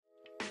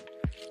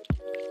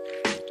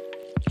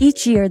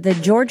Each year, the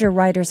Georgia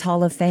Writers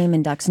Hall of Fame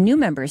inducts new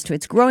members to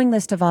its growing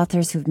list of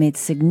authors who've made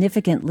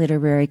significant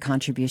literary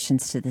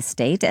contributions to the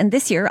state. And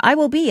this year, I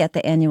will be at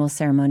the annual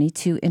ceremony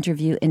to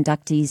interview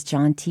inductees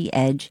John T.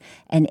 Edge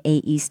and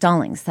A.E.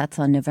 Stallings. That's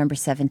on November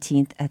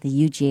 17th at the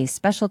UGA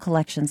Special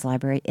Collections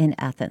Library in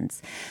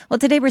Athens. Well,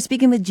 today we're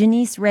speaking with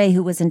Janice Ray,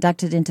 who was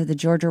inducted into the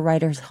Georgia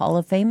Writers Hall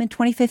of Fame in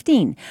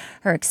 2015.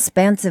 Her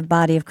expansive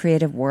body of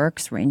creative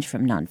works range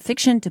from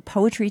nonfiction to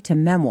poetry to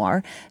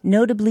memoir,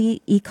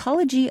 notably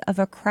Ecology of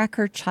a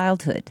Cracker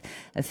Childhood.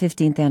 A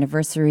 15th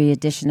anniversary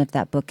edition of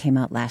that book came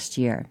out last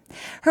year.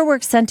 Her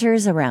work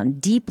centers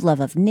around deep love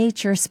of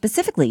nature,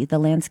 specifically the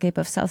landscape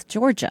of South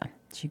Georgia.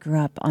 She grew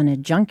up on a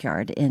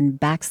junkyard in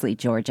Baxley,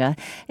 Georgia,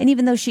 and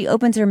even though she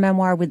opens her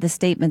memoir with the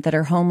statement that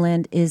her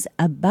homeland is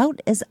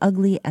about as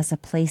ugly as a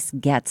place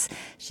gets,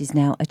 she's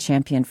now a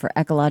champion for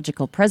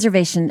ecological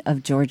preservation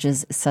of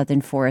Georgia's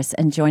southern forests.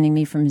 And joining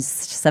me from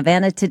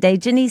Savannah today,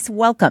 Janice,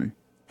 welcome.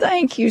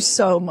 Thank you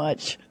so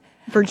much,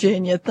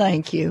 Virginia.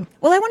 Thank you.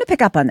 Well, I want to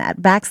pick up on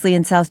that. Baxley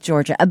in South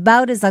Georgia,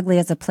 about as ugly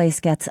as a place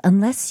gets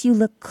unless you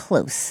look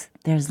close.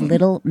 There's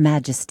little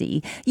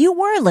majesty. You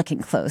were looking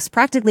close,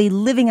 practically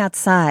living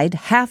outside,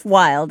 half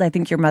wild, I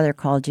think your mother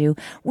called you.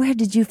 Where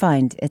did you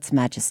find its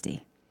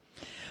majesty?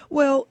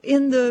 Well,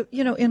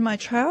 in my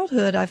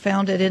childhood, I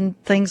found it in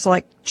things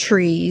like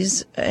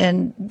trees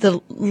and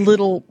the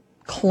little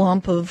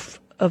clump of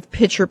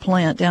pitcher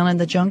plant down in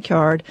the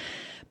junkyard.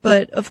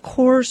 But of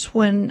course,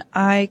 when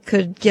I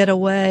could get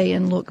away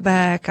and look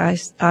back, I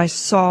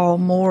saw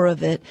more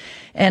of it.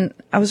 And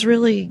I was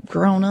really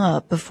grown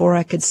up before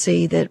I could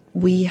see that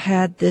we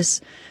had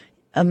this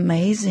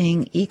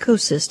amazing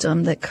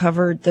ecosystem that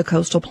covered the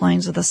coastal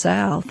plains of the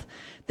South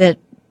that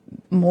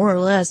more or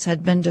less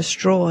had been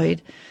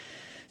destroyed.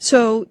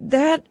 So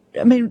that,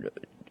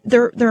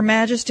 there are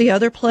majesty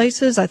other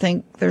places. I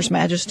think there's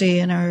majesty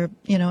in our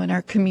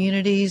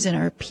communities, in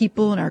our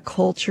people, in our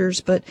cultures,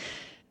 but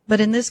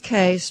in this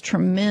case,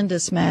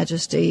 tremendous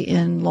majesty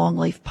in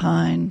longleaf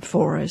pine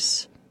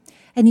forests.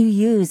 And you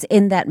use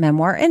in that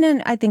memoir,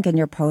 and I think in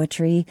your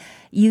poetry,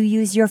 you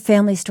use your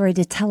family story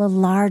to tell a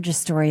larger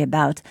story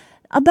about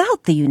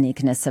the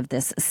uniqueness of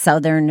this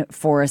southern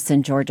forest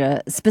in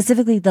Georgia,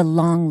 specifically the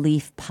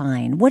longleaf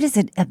pine. What is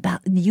it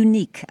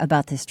unique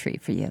about this tree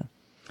for you?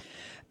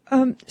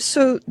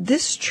 So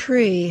this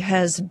tree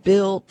has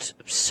built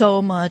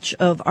so much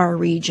of our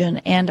region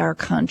and our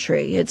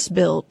country. It's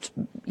built,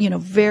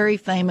 very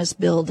famous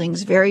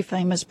buildings, very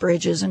famous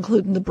bridges,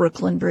 including the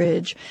Brooklyn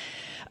Bridge.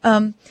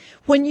 It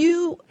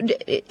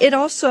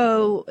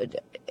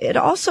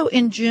also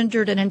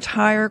engendered an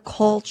entire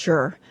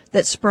culture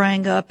that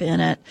sprang up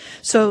in it.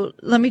 So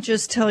let me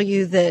just tell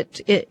you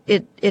that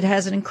it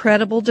has an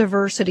incredible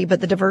diversity, but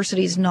the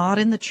diversity is not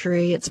in the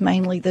tree. It's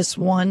mainly this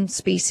one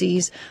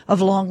species of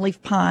longleaf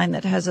pine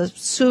that has a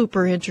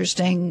super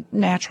interesting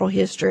natural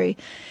history.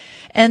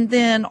 And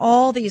then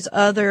all these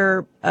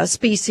other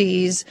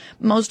species,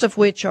 most of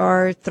which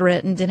are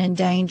threatened and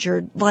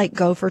endangered, like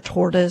gopher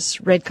tortoise,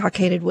 red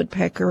cockaded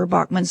woodpecker,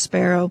 Bachman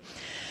sparrow.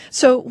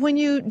 So when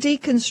you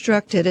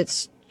deconstruct it,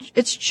 it's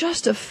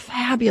just a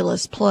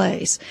fabulous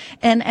place.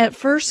 And at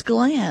first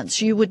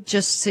glance, you would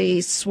just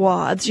see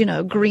swaths,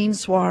 green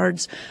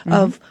swaths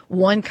of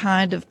one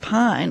kind of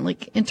pine,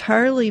 like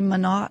entirely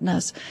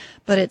monotonous,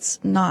 but it's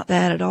not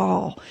that at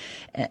all.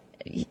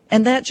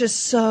 And that just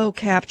so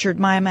captured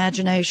my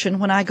imagination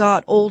when I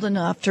got old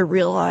enough to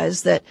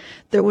realize that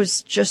there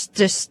was just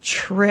this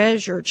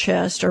treasure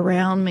chest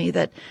around me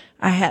that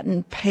I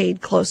hadn't paid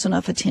close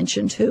enough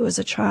attention to as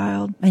a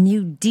child. And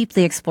you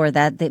deeply explore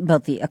that,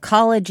 both the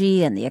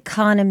ecology and the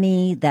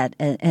economy,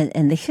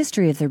 and the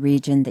history of the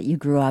region that you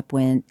grew up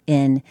in,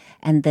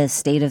 and the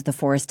state of the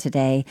forest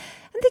today.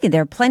 I'm thinking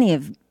there are plenty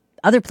of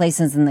other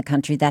places in the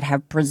country that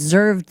have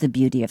preserved the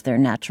beauty of their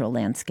natural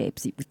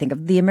landscapes. You think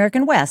of the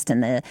American West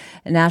and the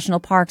national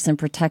parks and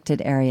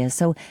protected areas.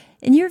 So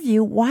in your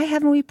view, why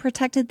haven't we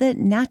protected the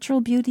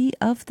natural beauty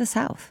of the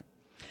South?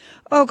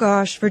 Oh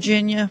gosh,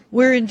 Virginia,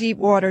 we're in deep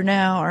water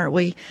now, aren't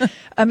we?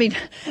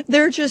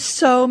 There are just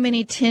so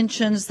many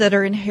tensions that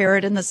are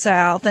inherent in the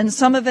South, and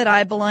some of it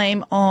I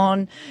blame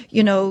on,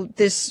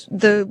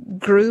 the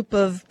group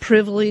of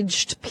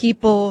privileged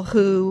people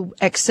who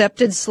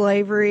accepted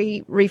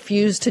slavery,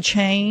 refused to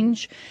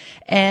change,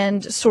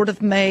 and sort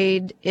of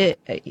made it,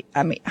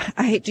 I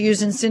hate to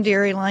use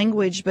incendiary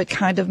language, but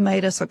kind of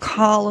made us a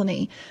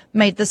colony,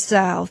 made the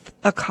South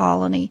a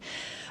colony.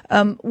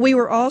 We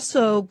were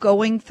also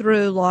going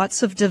through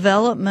lots of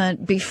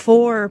development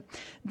before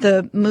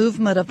the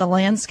movement of the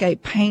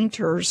landscape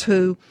painters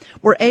who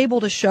were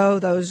able to show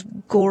those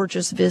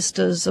gorgeous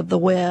vistas of the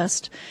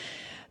West.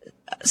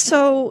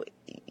 So,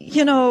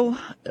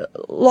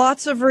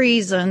 lots of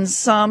reasons,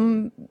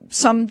 some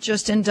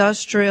just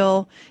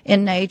industrial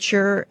in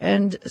nature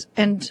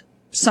and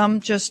some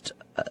just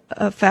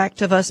a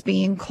fact of us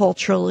being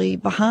culturally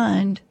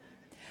behind.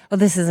 Well,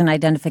 this is an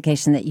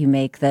identification that you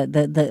make,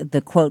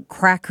 the quote,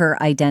 cracker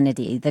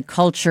identity, the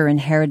culture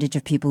and heritage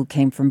of people who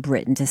came from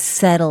Britain to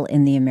settle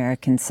in the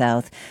American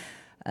South.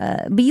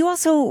 But you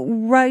also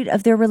write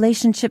of their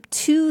relationship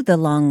to the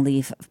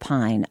longleaf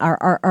pine.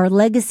 Our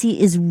legacy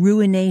is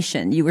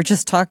ruination. You were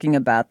just talking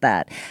about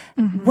that.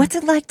 Mm-hmm. What's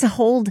it like to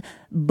hold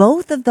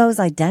both of those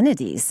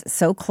identities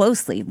so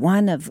closely?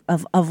 One of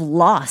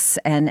loss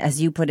and,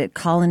 as you put it,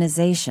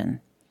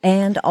 colonization,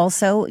 and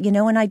also,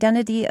 an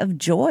identity of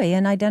joy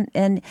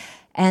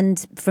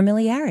and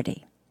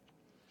familiarity.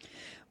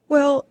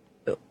 Well,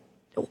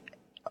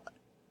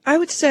 I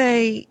would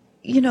say,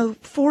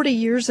 40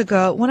 years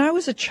ago, when I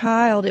was a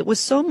child, it was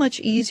so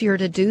much easier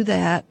to do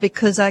that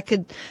because I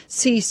could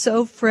see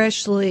so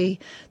freshly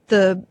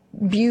the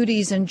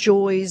beauties and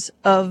joys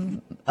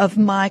of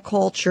my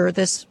culture,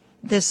 this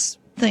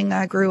thing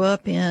I grew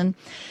up in.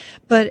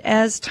 But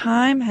as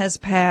time has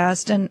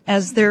passed and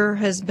as there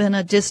has been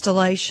a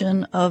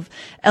distillation of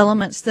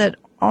elements that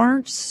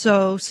aren't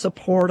so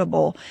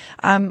supportable,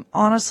 I'm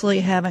honestly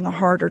having a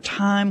harder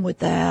time with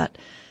that.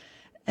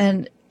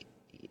 And,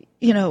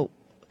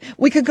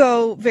 we could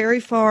go very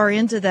far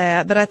into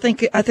that, but I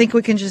think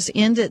we can just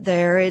end it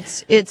there.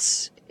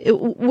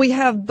 We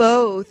have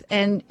both,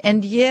 and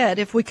yet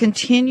if we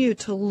continue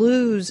to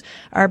lose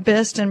our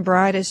best and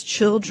brightest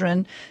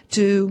children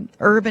to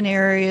urban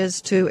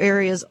areas, to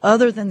areas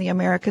other than the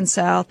American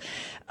South,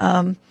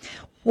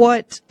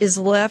 what is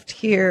left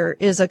here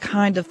is a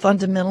kind of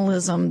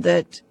fundamentalism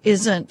that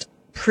isn't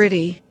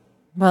pretty.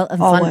 Well,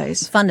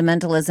 always.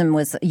 Fundamentalism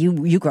was,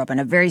 you grew up in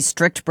a very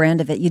strict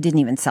brand of it. You didn't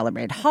even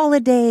celebrate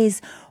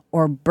holidays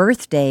or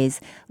birthdays.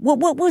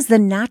 What was the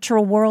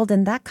natural world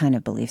in that kind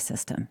of belief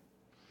system?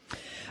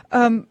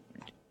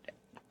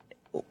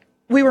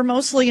 We were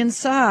mostly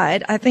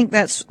inside. I think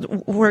that's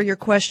where your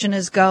question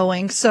is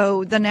going.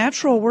 So the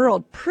natural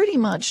world pretty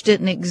much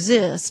didn't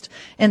exist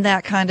in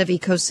that kind of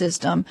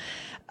ecosystem.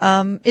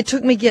 It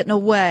took me getting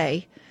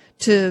away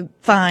to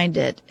find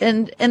it.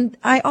 And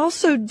I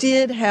also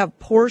did have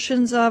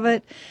portions of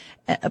it,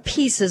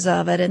 pieces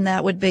of it, and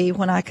that would be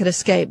when I could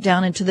escape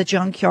down into the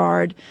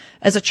junkyard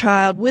as a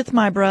child with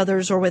my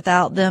brothers or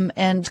without them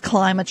and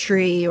climb a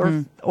tree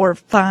or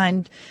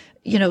find,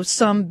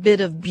 some bit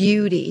of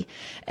beauty.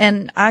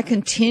 And I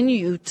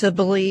continue to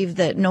believe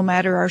that no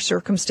matter our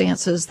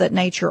circumstances, that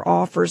nature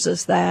offers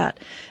us that.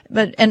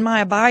 And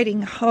my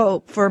abiding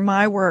hope for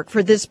my work,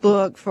 for this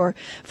book, for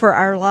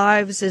our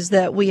lives is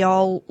that we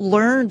all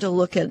learn to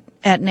look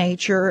at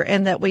nature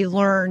and that we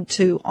learn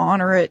to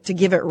honor it, to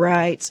give it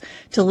rights,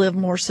 to live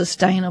more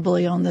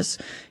sustainably on this,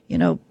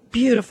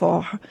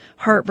 beautiful,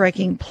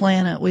 heartbreaking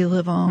planet we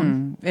live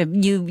on.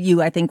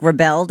 You, I think,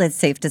 rebelled, it's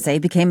safe to say,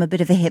 became a bit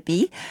of a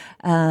hippie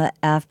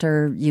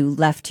after you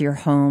left your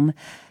home.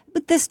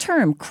 But this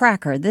term,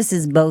 cracker, this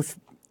is both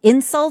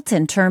insult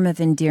and term of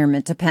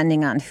endearment,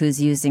 depending on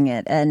who's using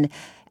it. And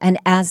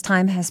as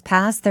time has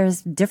passed,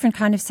 there's different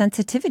kind of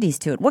sensitivities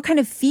to it. What kind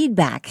of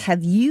feedback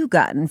have you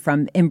gotten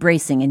from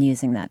embracing and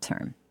using that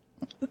term?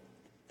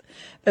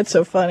 That's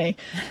so funny.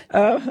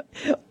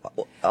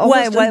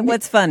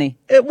 What's funny?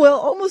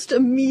 Almost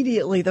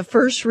immediately, the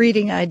first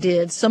reading I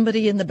did,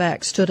 somebody in the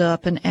back stood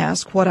up and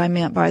asked what I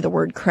meant by the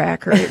word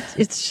cracker.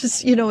 It's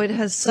just, it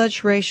has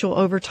such racial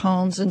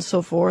overtones and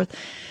so forth.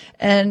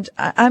 And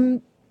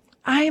I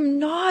am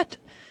not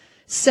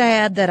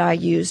sad that I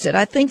used it.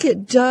 I think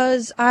it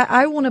does.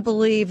 I want to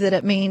believe that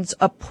it means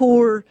a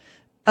poor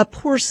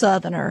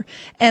Southerner,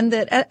 and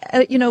that,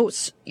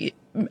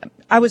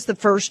 I was the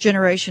first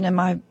generation in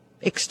my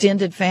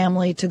extended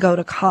family to go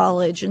to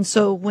college. And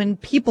so when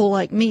people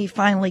like me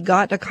finally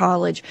got to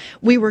college,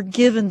 we were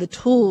given the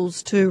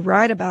tools to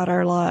write about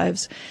our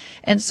lives.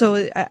 And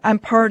so I'm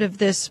part of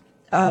this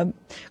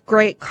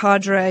great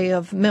cadre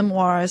of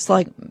memoirists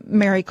like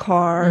Mary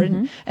Karr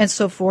and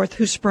so forth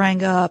who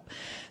sprang up.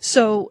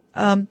 So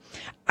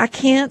I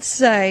can't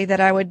say that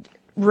I would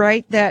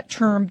write that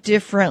term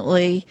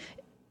differently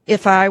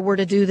if I were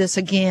to do this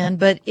again,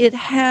 but it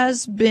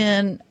has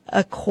been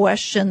a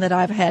question that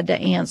I've had to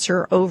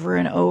answer over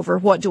and over.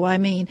 What do I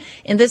mean?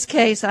 In this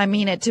case, I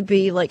mean it to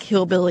be like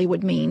hillbilly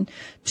would mean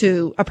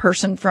to a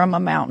person from a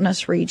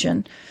mountainous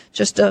region,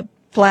 just a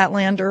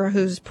flatlander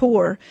who's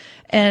poor.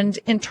 And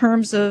in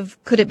terms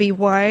of could it be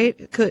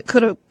white?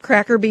 Could a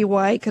cracker be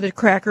white? Could a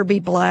cracker be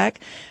black?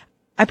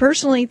 I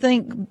personally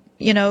think,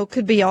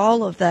 could be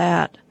all of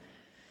that.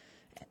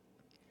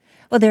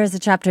 Well, there is a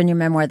chapter in your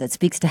memoir that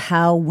speaks to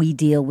how we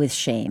deal with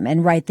shame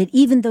and write that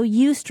even though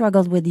you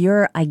struggled with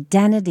your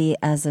identity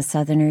as a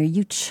Southerner,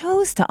 you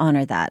chose to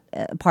honor that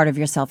part of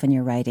yourself in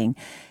your writing,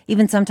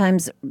 even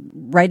sometimes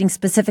writing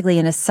specifically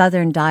in a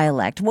Southern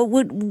dialect. What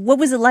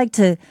was it like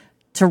to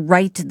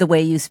write the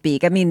way you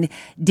speak? I mean,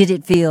 did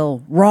it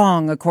feel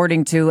wrong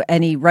according to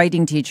any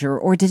writing teacher,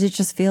 or did it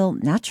just feel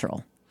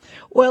natural?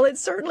 Well, it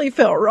certainly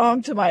felt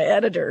wrong to my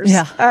editors.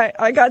 Yeah.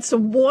 I got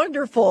some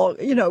wonderful,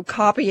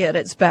 copy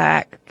edits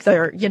back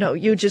there.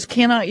 You just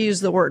cannot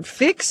use the word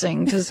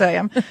fixing to say,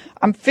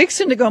 I'm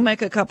fixing to go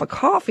make a cup of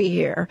coffee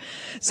here.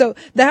 So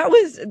that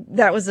was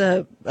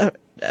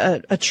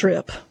a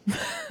trip.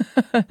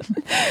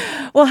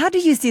 Well, how do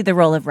you see the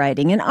role of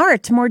writing and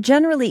art more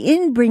generally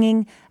in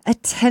bringing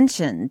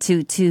attention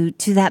to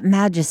that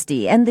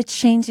majesty and the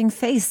changing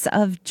face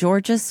of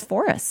Georgia's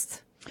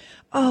forests?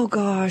 Oh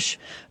gosh,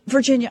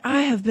 Virginia,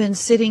 I have been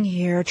sitting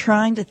here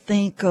trying to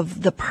think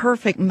of the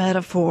perfect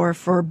metaphor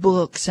for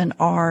books and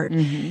art.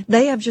 Mm-hmm.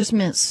 They have just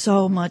meant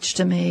so much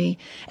to me,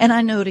 and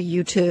I know to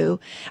you too.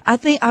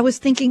 I was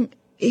thinking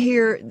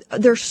here,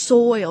 they're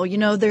soil,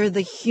 they're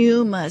the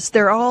humus.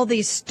 They're all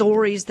these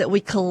stories that we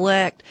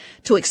collect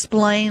to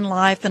explain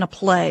life in a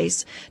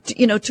place,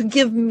 to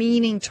give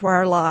meaning to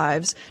our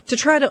lives, to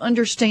try to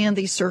understand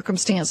these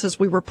circumstances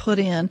we were put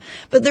in.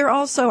 But they're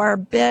also our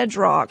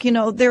bedrock,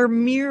 they're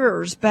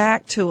mirrors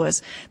back to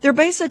us. They're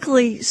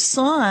basically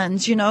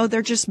suns,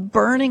 they're just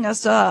burning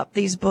us up,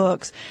 these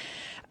books.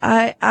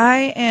 I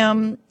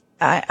am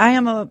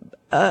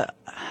a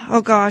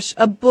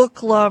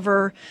book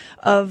lover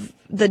of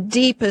the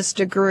deepest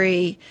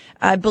degree.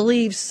 I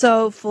believe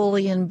so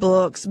fully in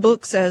books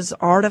as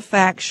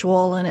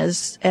artifactual and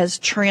as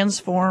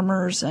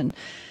transformers, and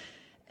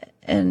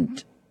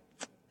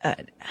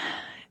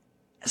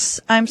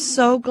I'm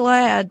so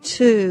glad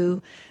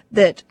too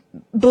that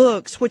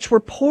books, which were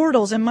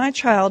portals in my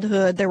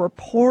childhood, there were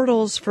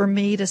portals for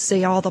me to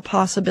see all the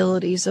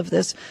possibilities of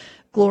this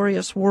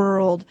glorious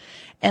world,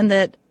 and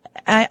that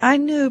I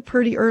knew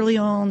pretty early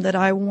on that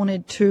I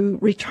wanted to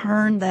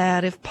return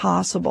that if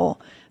possible.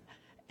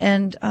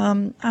 And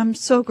I'm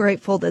so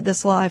grateful that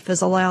this life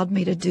has allowed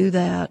me to do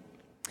that.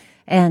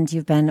 And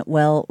you've been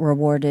well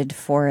rewarded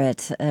for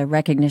it,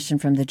 recognition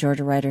from the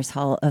Georgia Writers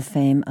Hall of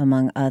Fame,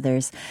 among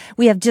others.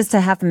 We have just a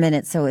half a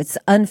minute, so it's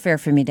unfair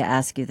for me to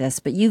ask you this,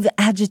 but you've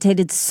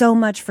agitated so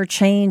much for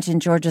change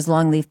in Georgia's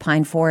longleaf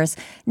pine forest.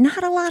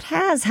 Not a lot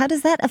has. How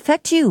does that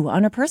affect you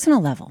on a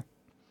personal level?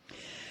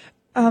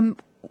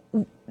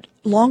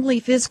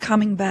 Longleaf is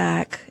coming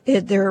back.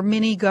 There are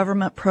many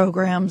government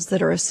programs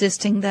that are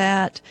assisting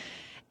that.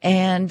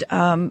 And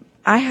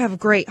I have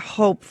great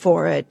hope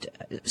for it.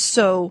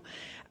 So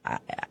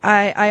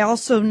I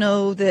also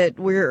know that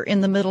we're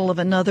in the middle of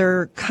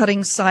another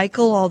cutting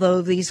cycle,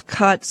 although these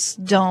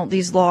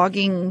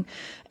logging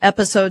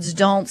episodes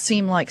don't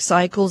seem like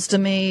cycles to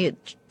me.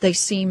 They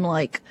seem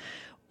like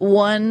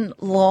one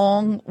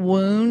long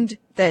wound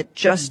that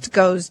just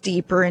goes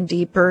deeper and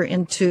deeper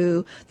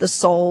into the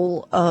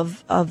soul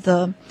of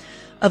the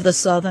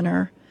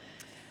Southerner.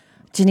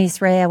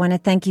 Janice Ray, I want to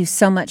thank you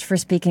so much for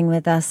speaking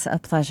with us. A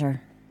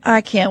pleasure.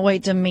 I can't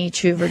wait to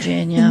meet you,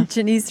 Virginia.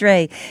 Janice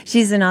Ray,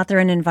 she's an author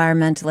and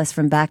environmentalist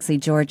from Baxley,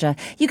 Georgia.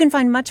 You can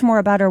find much more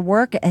about her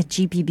work at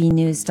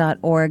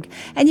gpbnews.org,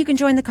 and you can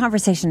join the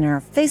conversation in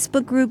our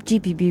Facebook group,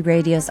 GPB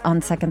Radio's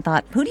On Second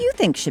Thought. Who do you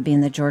think should be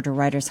in the Georgia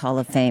Writers Hall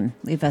of Fame?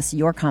 Leave us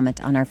your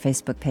comment on our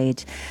Facebook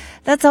page.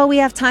 That's all we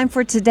have time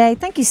for today.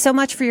 Thank you so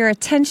much for your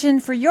attention,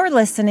 for your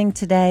listening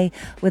today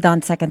with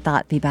On Second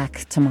Thought. Be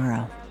back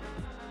tomorrow.